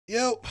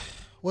Yo,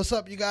 what's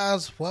up, you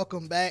guys?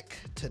 Welcome back.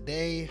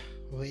 Today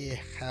we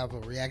have a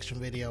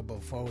reaction video, but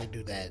before we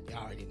do that, you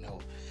already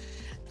know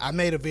I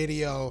made a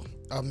video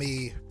of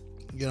me,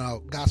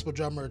 gospel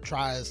drummer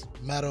tries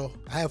metal.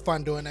 I had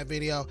fun doing that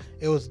video.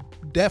 It was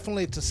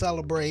definitely to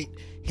celebrate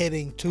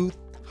hitting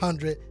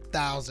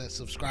 200,000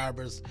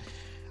 subscribers.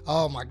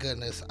 Oh my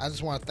goodness, I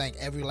just want to thank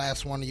every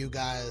last one of you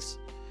guys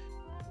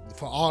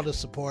for all the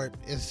support.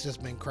 It's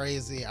just been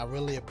crazy. I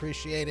really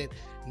appreciate it.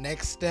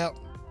 Next step,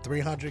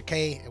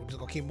 300K, and we're just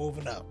gonna keep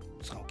moving up.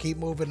 Just gonna keep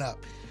moving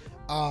up.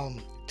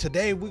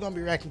 Today we're gonna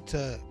be reacting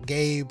to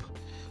Gabe.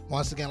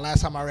 Once again,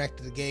 last time I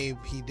reacted to Gabe,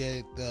 he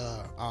did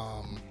the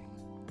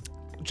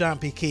John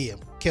P. Key,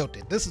 killed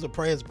it. This is a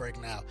praise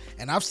break now,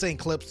 and I've seen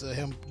clips of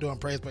him doing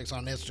praise breaks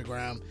on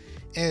Instagram,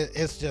 and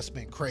it's just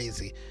been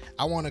crazy.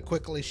 I want to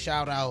quickly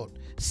shout out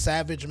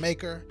Savage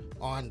Maker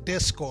on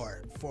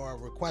Discord for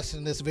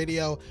requesting this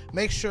video.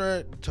 Make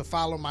sure to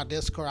follow my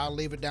Discord. I'll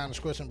leave it down in the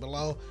description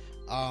below.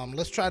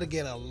 Let's try to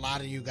get a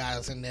lot of you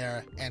guys in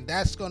there, and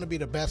that's going to be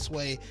the best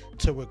way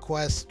to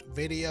request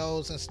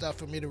videos and stuff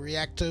for me to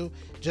react to.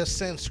 Just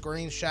send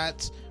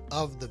screenshots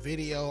of the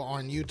video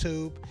on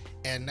YouTube,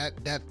 and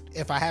that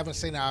if I haven't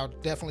seen it, I'll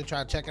definitely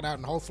try to check it out,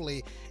 and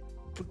hopefully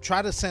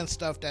try to send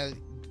stuff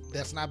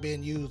that's not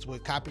being used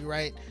with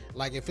copyright.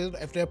 Like if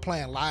they're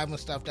playing live and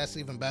stuff, that's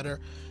even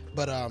better.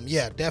 But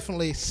yeah,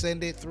 definitely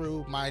send it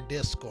through my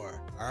Discord.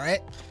 All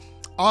right.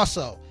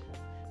 Also,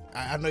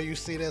 I know you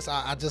see this.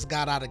 I just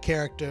got out of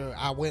character.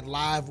 I went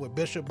live with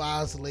Bishop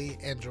Bosley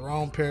and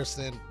Jerome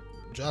Pearson,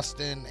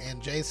 Justin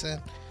and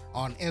Jason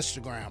on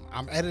Instagram.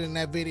 I'm editing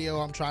that video.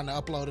 I'm trying to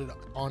upload it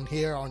on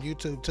here on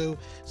YouTube too.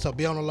 So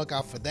be on the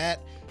lookout for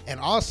that. And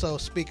also,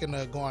 speaking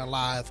of going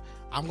live,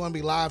 I'm going to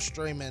be live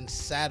streaming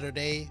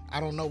Saturday.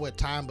 I don't know what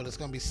time, but it's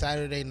going to be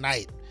Saturday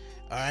night.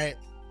 All right.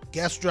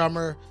 Guest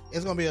drummer.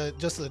 It's going to be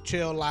just a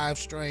chill live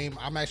stream.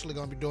 I'm actually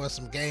going to be doing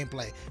some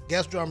gameplay.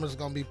 Guest drummer is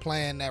going to be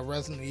playing that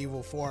Resident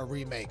Evil 4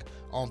 remake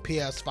on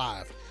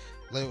PS5.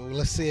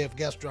 Let's see if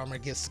guest drummer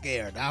gets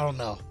scared. I don't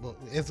know, but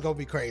it's going to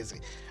be crazy.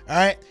 All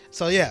right.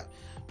 So yeah,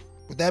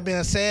 with that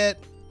being said,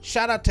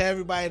 shout out to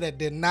everybody that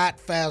did not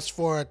fast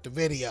forward the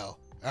video.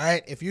 All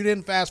right. If you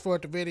didn't fast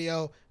forward the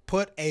video,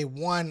 put a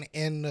 1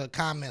 in the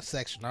comment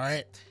section. All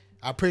right.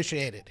 I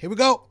appreciate it. Here we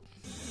go.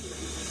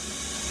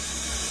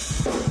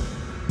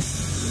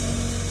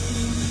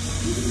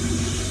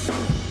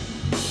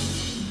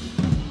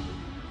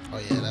 Oh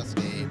yeah, that's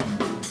Gabe.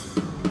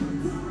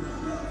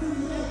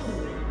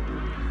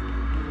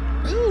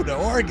 Ooh, the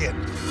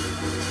organ.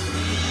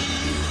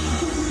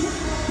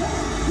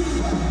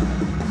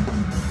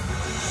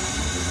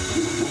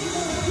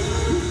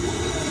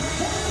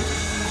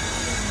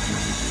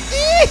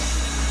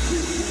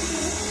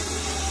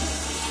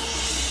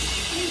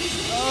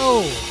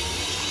 Oh.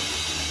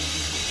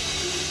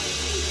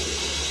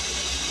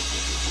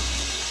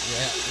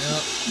 Yeah,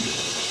 yep.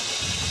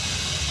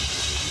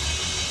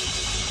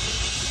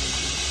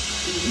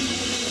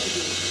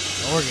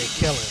 Organ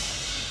killer.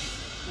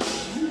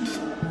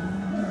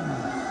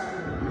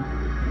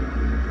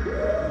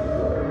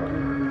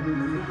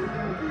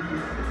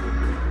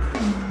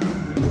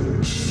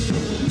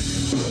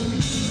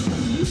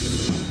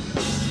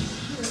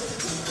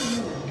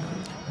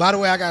 By the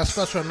way, I got a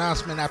special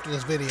announcement after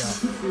this video.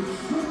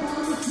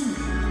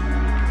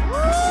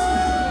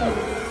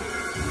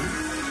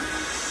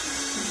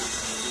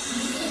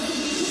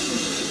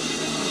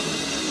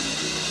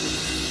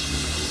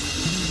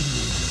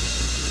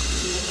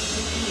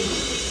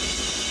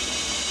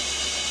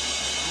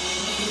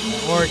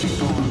 Organ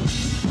going.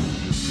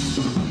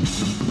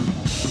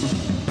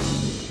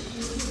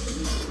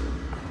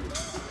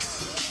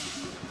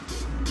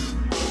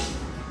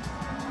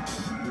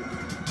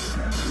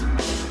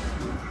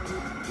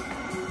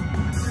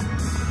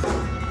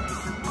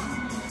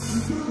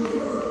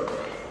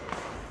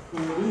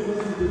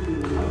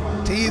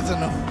 Teasing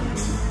them.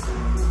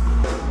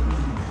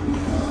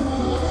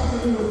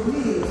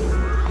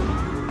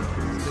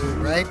 Dude,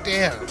 right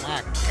there.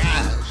 My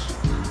gosh.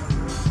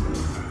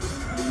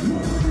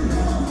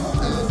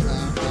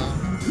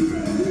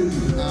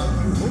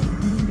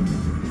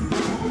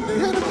 You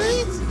hear the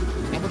beats?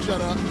 I'm gonna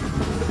shut up.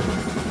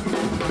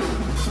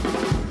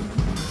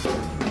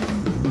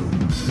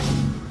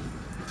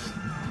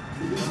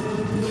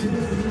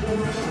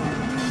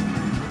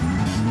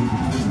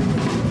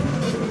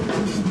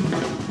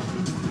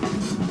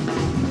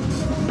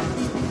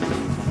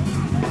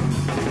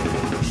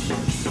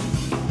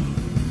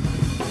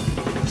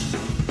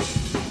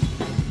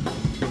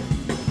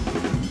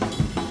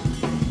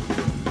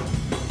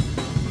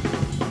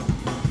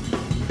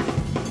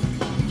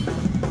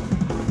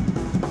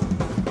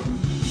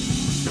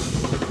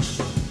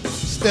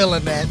 Still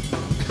in that.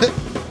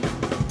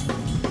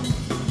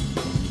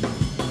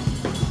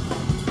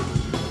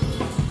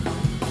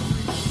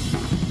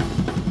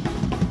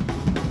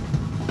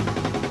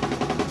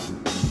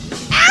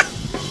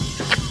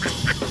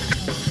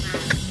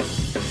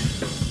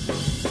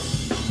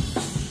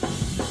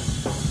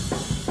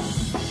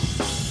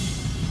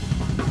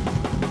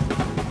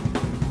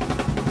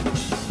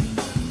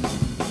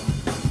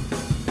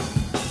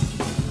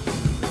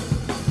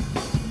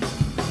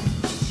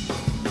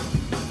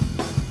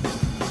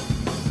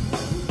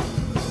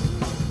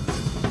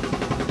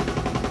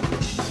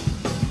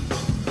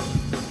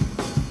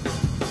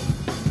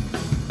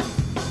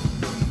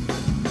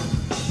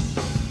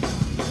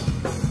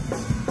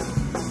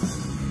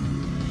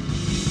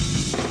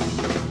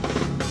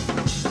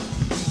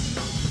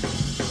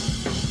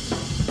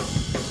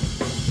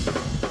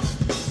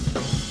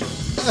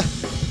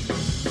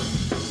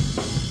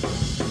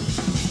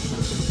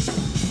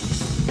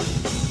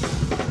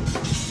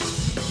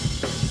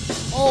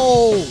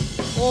 Whoa,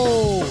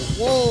 whoa,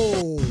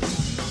 whoa.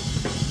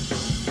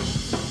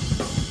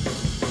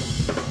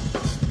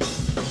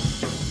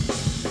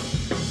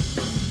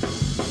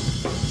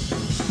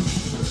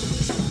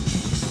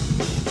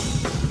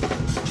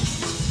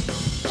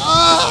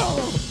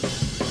 Oh!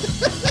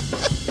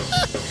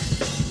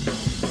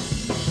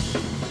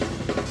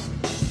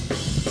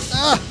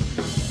 Ah!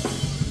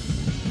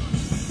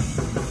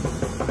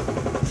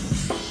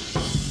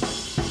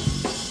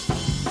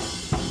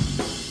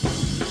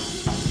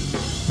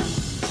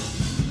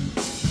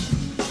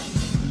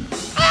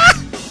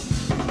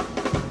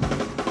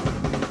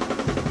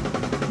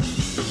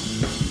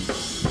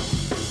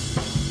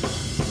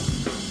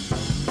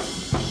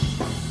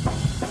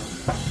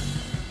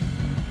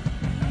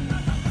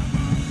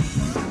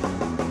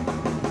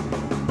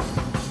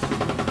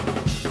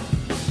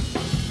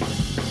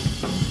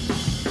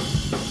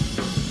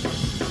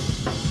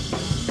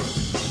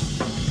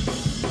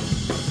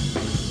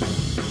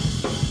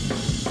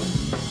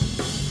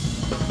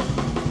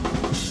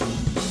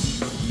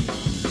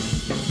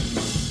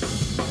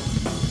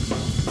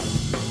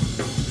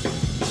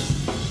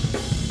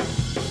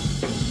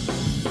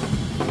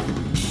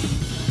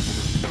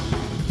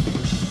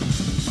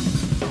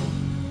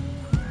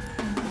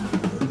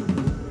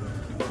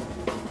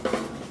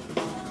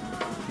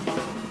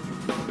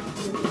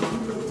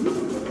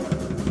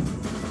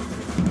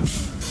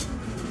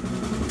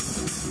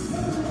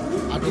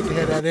 I need to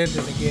hear that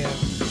ending again.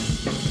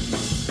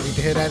 Need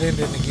to hear that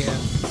ending again.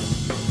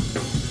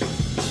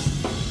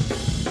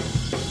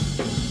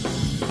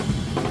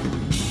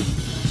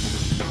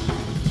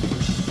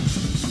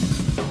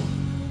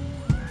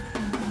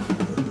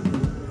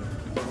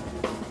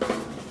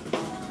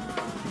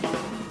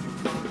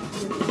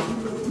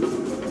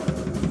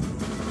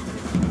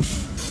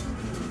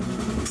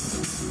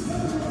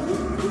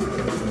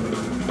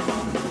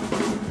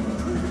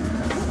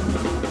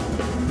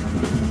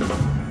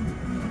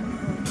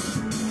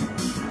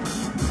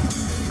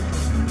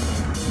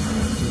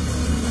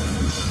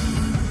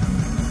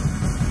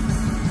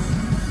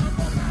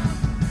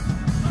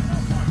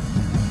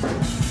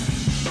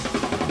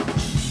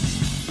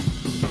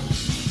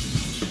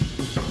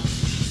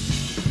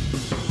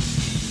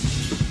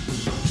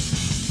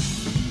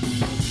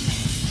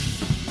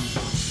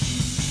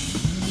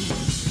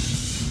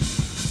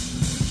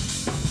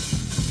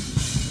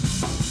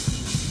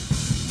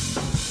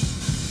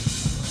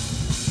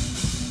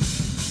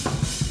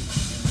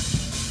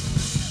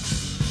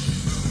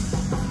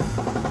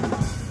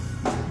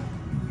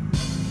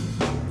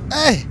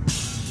 Hey!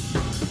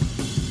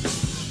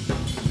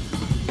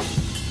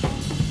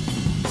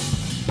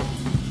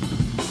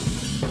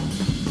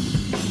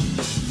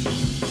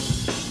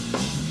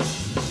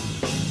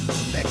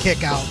 That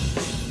kick out.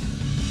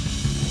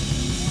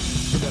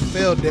 It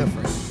feels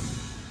different.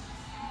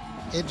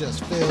 It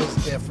just feels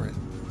different.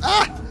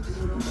 Ah!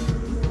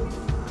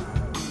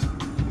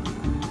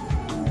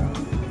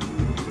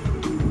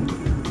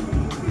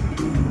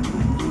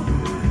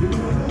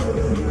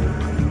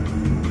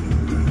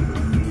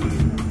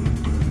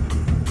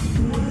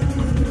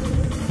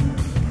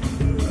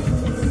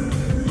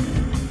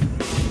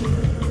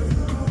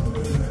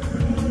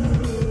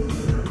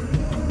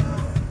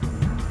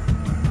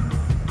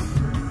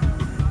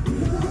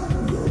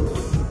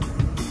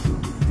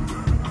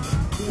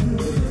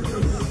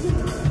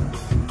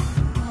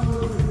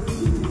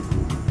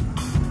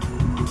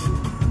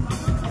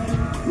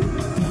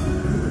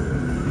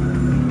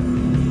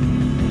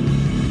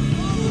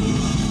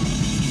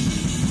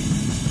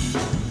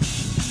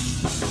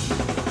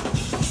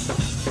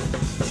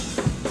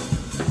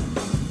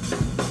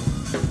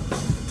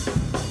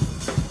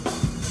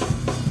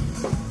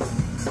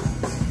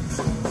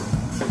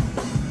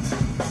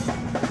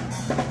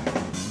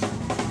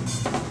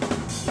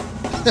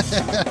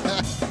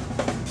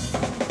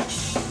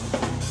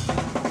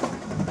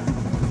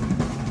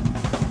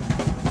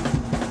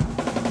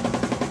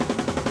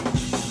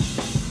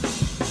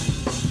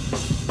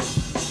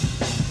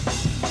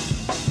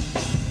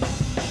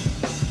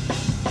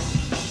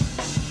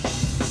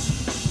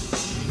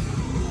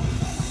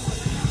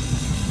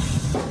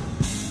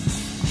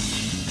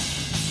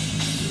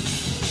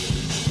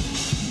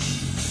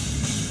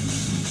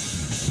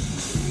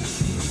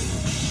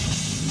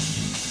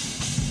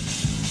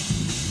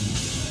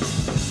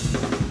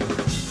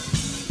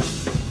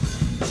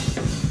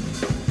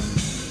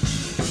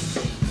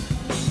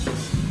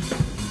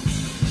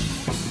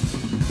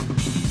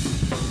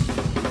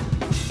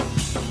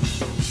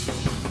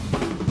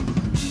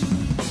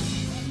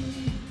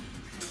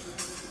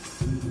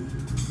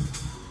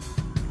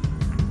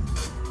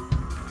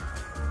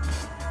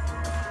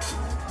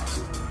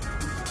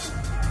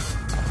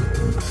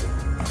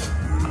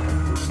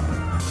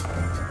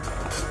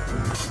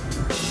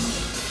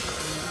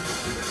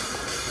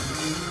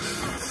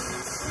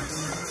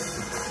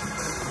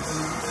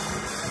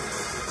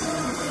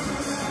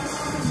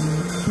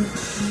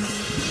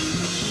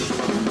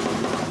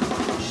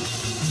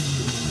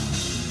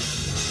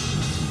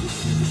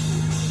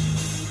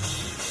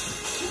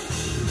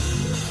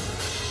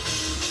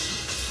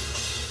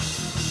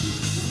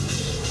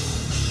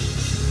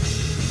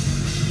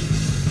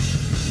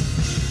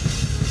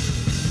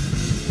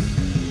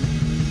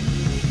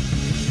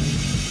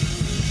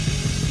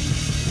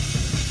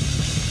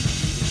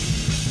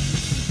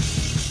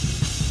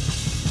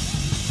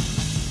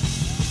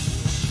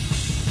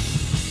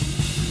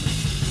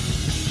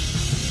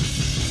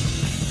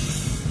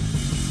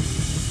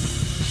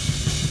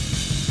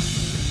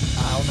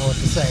 know what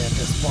to say at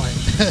this point.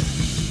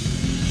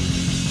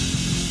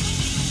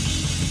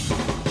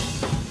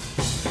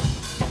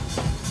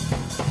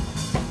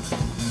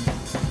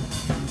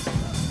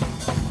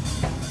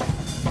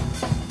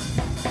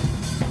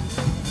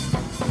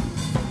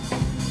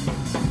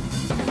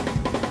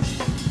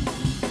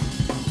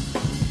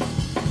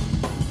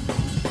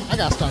 I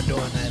gotta start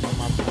doing that on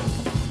my phone.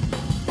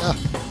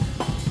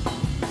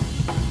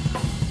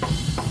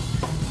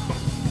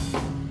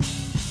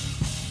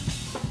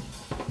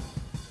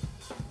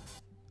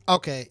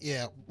 Okay,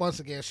 yeah.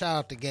 Once again, shout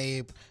out to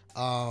Gabe.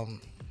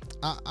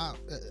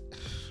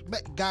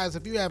 Guys,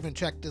 if you haven't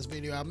checked this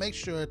video out, make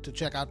sure to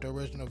check out the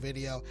original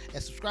video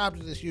and subscribe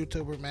to this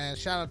YouTuber, man.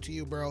 Shout out to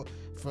you, bro,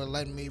 for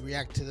letting me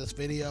react to this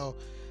video.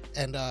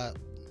 And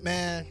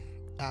man,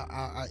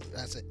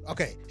 that's it.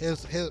 Okay,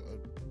 here's I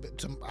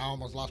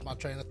almost lost my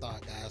train of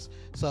thought, guys.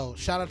 So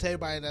shout out to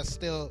everybody that's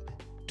still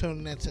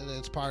tuning into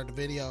this part of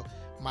the video.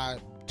 My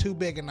two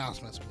big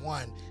announcements.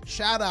 One,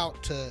 shout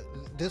out to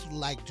this,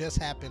 like, just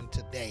happened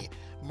today.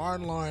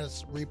 Martin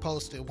Lawrence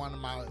reposted one of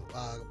my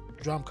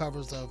drum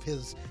covers of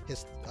his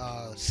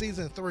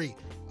season 3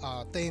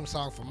 theme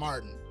song for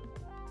Martin.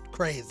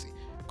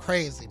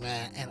 Crazy,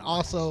 man. And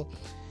also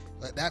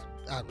that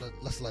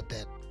let's let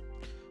that.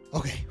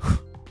 Okay,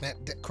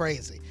 that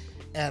crazy.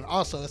 And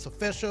also, it's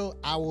official.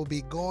 I will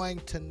be going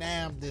to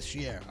NAMM this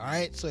year. All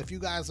right. So if you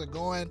guys are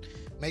going,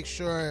 make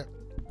sure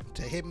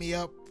to hit me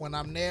up when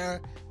I'm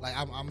there. Like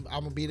I'm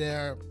gonna be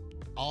there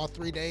all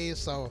 3 days.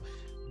 So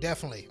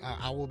definitely,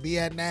 I will be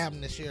at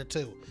NAMM this year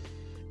too.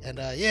 And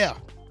yeah,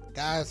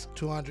 guys,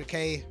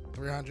 200K,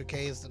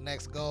 300K is the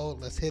next goal.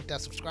 Let's hit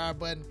that subscribe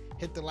button.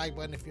 Hit the like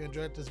button if you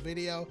enjoyed this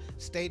video.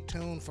 Stay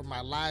tuned for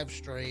my live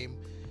stream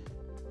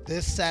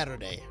this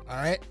Saturday. All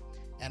right.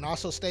 And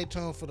also stay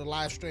tuned for the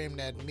live stream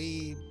that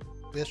me,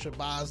 Bishop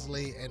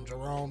Bosley, and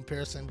Jerome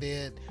Pearson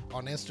did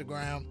on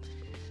Instagram.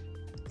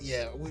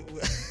 Yeah,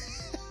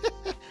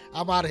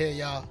 I'm out of here,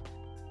 y'all.